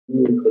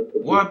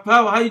White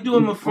power, how you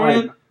doing, my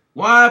friend?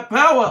 White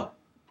power.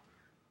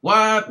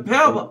 White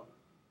power.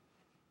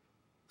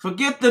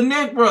 Forget the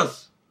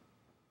Negros.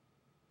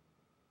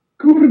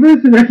 Kurwa,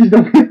 jestem jakiś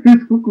dobry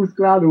z kuku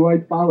składu,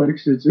 white power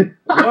krzyczy.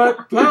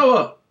 White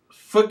power.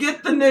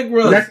 Forget the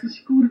Negros.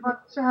 Jakiś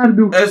kurwa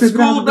czarnuch. And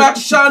school Dr.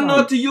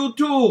 Shana to you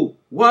too.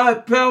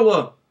 White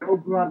power. Yo,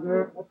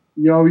 brother.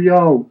 Yo,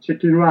 yo.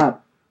 Chicken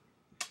rap.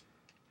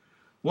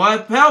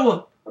 White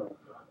power.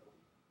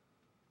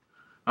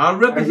 I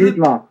represent.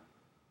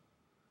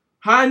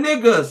 Hi,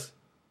 niggas.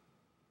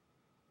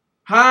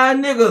 Hi,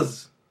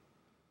 niggas.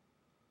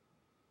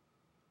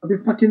 What are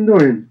you fucking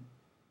doing?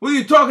 What are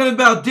you talking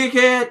about,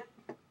 dickhead?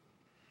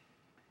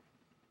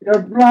 You're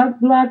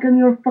black and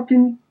you're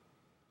fucking...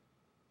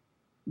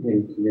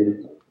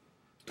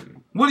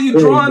 What are you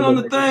drawing on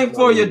the thing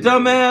for, you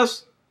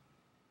dumbass?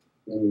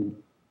 And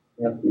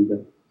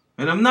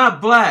I'm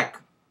not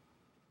black.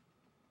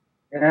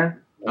 Yeah?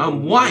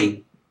 I'm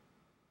white.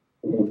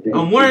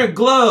 I'm wearing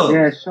gloves.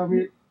 Yeah, show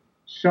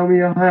me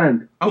your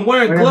hand. I'm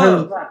wearing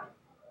gloves.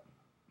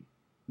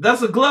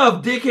 That's a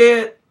glove,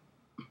 dickhead.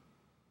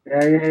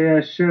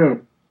 Yeah,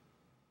 sure.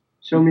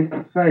 Show me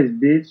your face,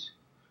 bitch.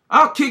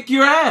 I'll kick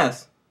your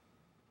ass.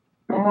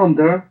 Come on,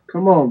 there.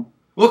 Come on.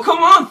 Well,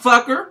 come on,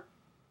 fucker.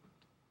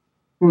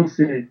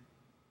 Pussy.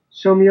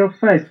 Show me your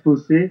face,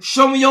 pussy.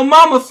 Show me your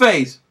mama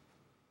face.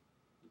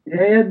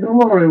 Yeah, don't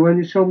worry. When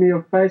you show me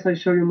your face, I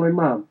show you my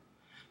mom.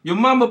 Your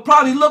mama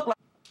probably look like...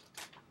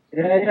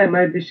 Yeah,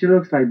 maybe she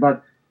looks like,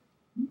 but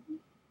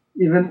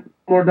even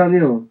more than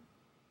you.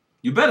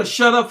 You better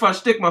shut up if I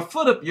stick my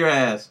foot up your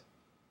ass.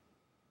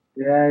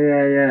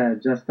 Yeah.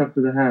 Just talk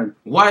to the hand.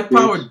 White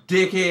power,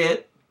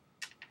 dickhead.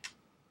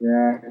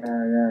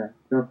 Yeah.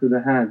 Talk to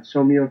the hand.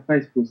 Show me your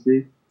face,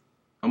 pussy.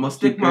 I'm gonna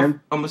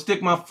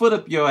stick my foot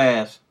up your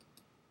ass.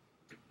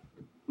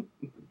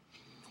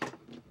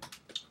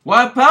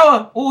 White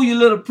power. Oh, you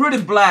little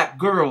pretty black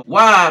girl.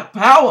 White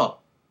power.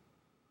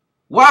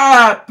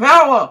 White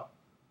power.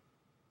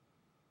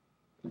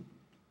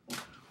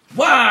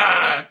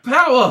 White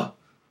power.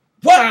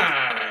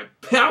 White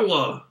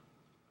power.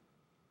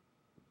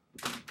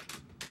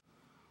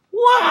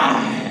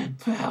 White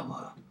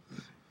power.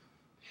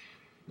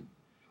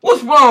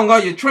 What's wrong?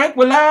 Are you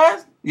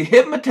tranquilized? You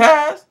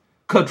hypnotized?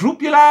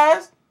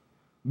 Quadrupulized?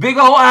 Big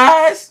old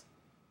eyes?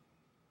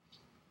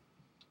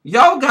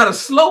 Y'all got a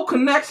slow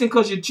connection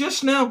because you're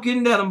just now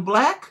getting that I'm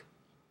black?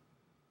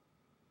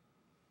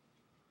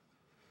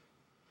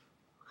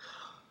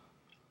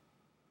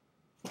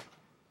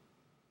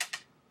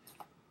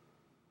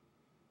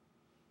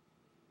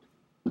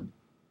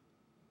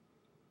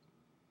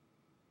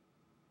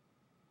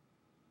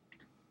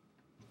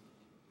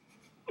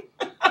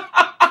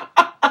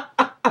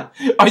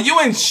 Are you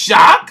in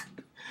shock?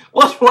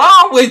 What's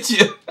wrong with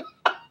you?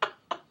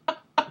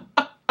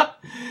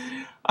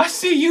 I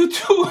see you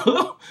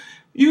two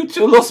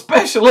little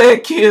special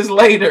ed kids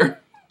later.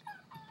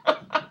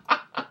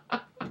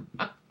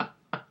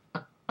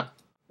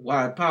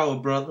 White power,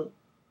 brother.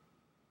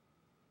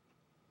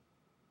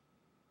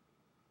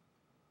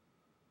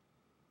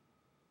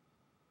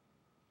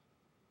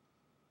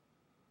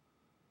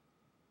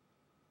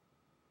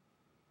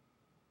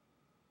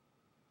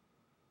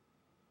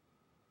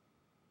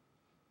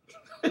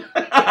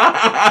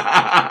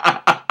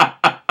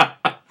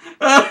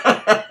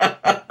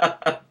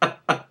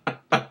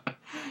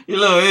 You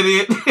little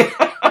idiot.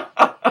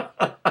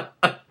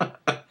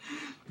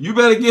 You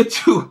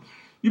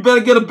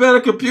better get a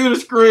better computer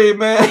screen,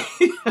 man.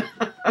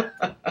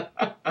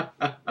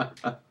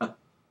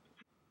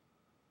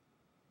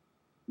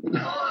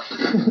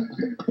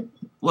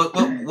 What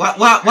power?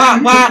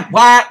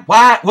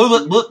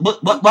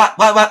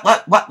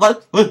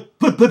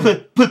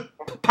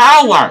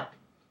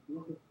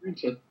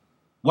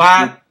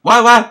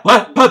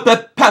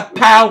 Why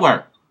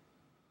power?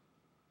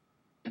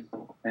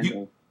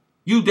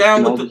 You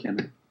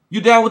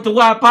down with the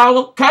white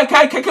power?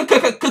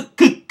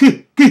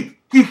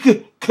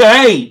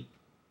 K.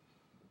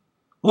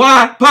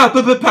 Why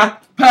power?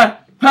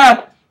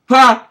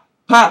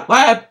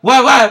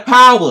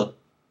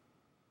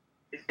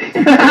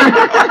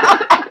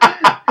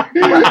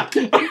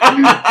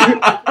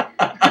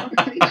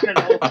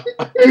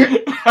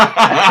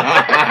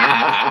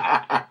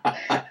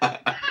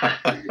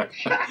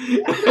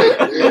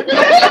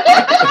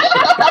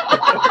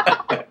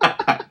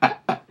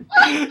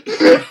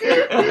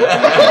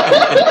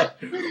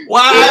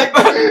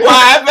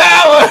 Why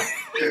power?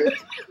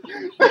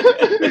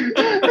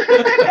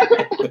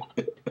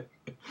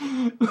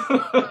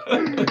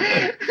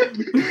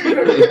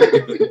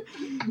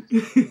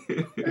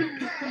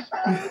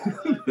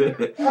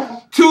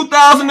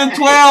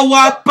 2012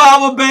 White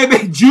Power,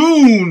 baby.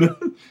 June.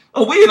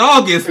 Oh, we in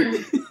August.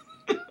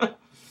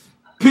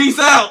 Peace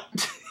out.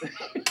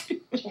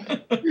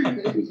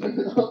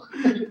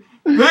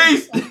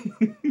 Peace.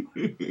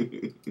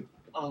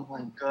 Oh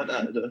my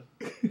God.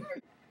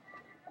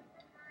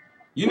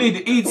 You need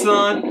to eat,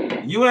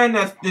 son. You ain't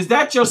that. Is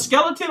that your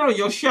skeleton or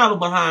your shadow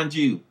behind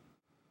you?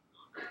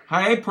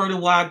 Hey, pretty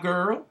white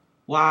girl.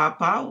 White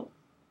power.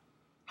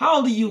 How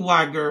old are you,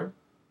 white girl?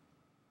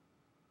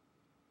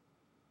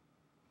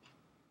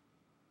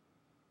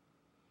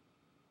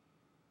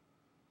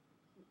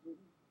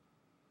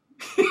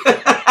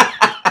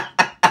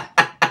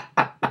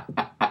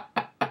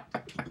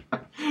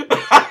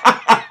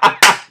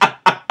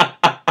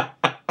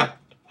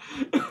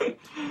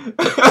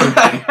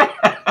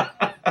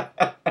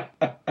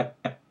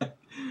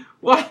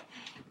 What?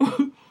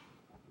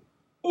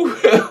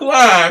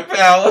 Why,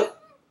 pal?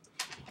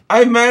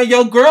 Hey, man,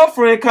 your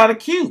girlfriend kind of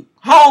cute.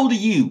 How old are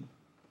you?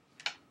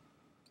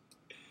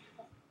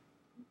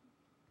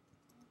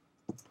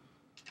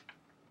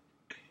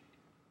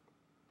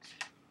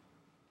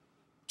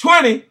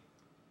 $20.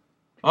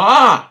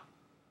 Ah.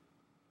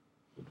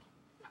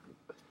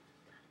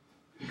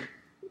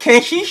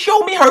 Can she show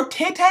me her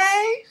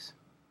titties?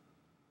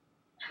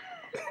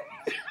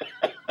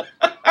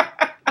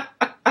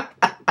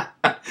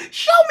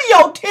 Show me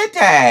your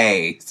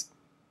titties.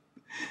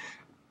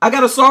 I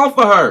got a song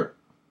for her.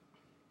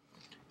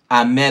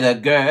 I met a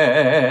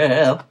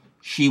girl.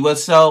 She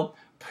was so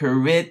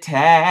pretty.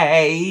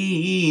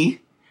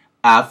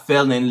 I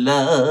fell in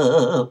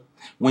love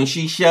when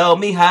she showed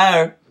me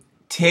her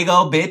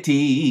tiggle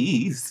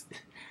bitties.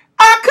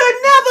 I could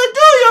never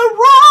do you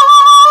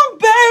wrong,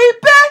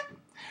 baby.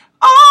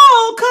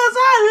 Oh, 'cause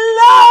I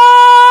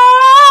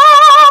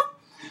love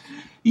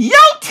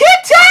your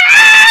titties.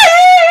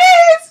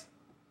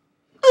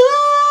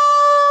 Ooh.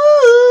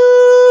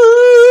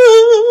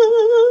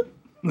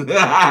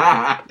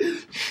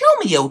 Show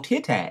me your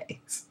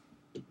titties.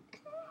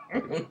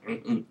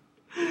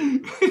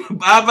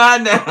 Bye-bye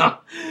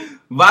now.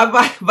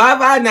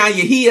 Bye-bye now,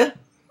 you hear?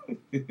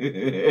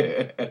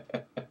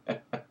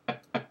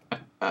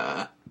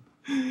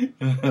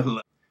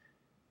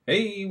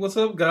 Hey, what's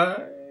up,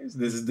 guys?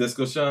 This is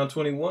Disco Sean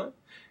 21,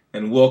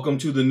 and welcome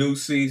to the new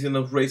season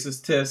of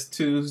Racist Test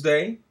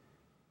Tuesday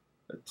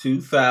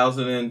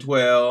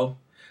 2012.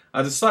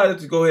 I decided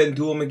to go ahead and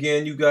do them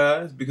again, you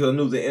guys, because I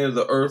knew the end of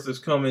the earth is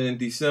coming in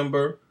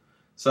December.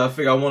 So I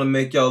figured I want to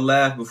make y'all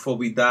laugh before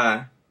we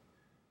die.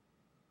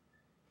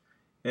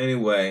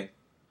 Anyway,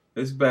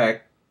 it's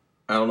back.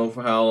 I don't know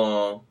for how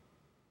long.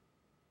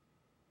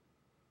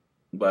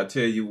 But I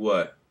tell you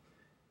what,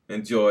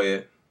 enjoy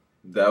it.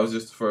 That was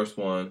just the first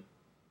one,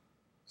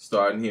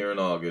 starting here in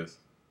August.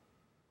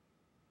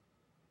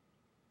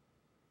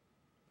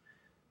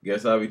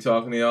 Guess I'll be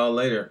talking to y'all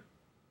later.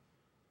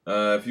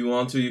 If you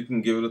want to, you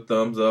can give it a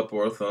thumbs up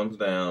or a thumbs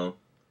down.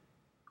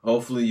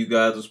 Hopefully you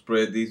guys will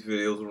spread these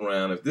videos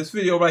around. If this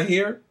video right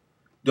here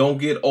don't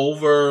get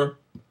over,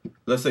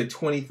 let's say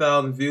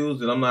 20,000 views,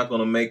 then I'm not going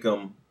to make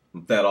them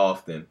that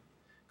often,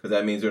 because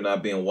that means they're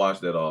not being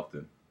watched that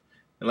often.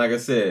 And like I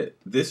said,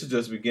 this is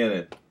just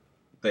beginning.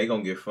 They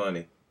gonna get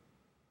funny.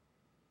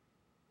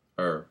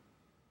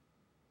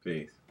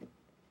 Peace.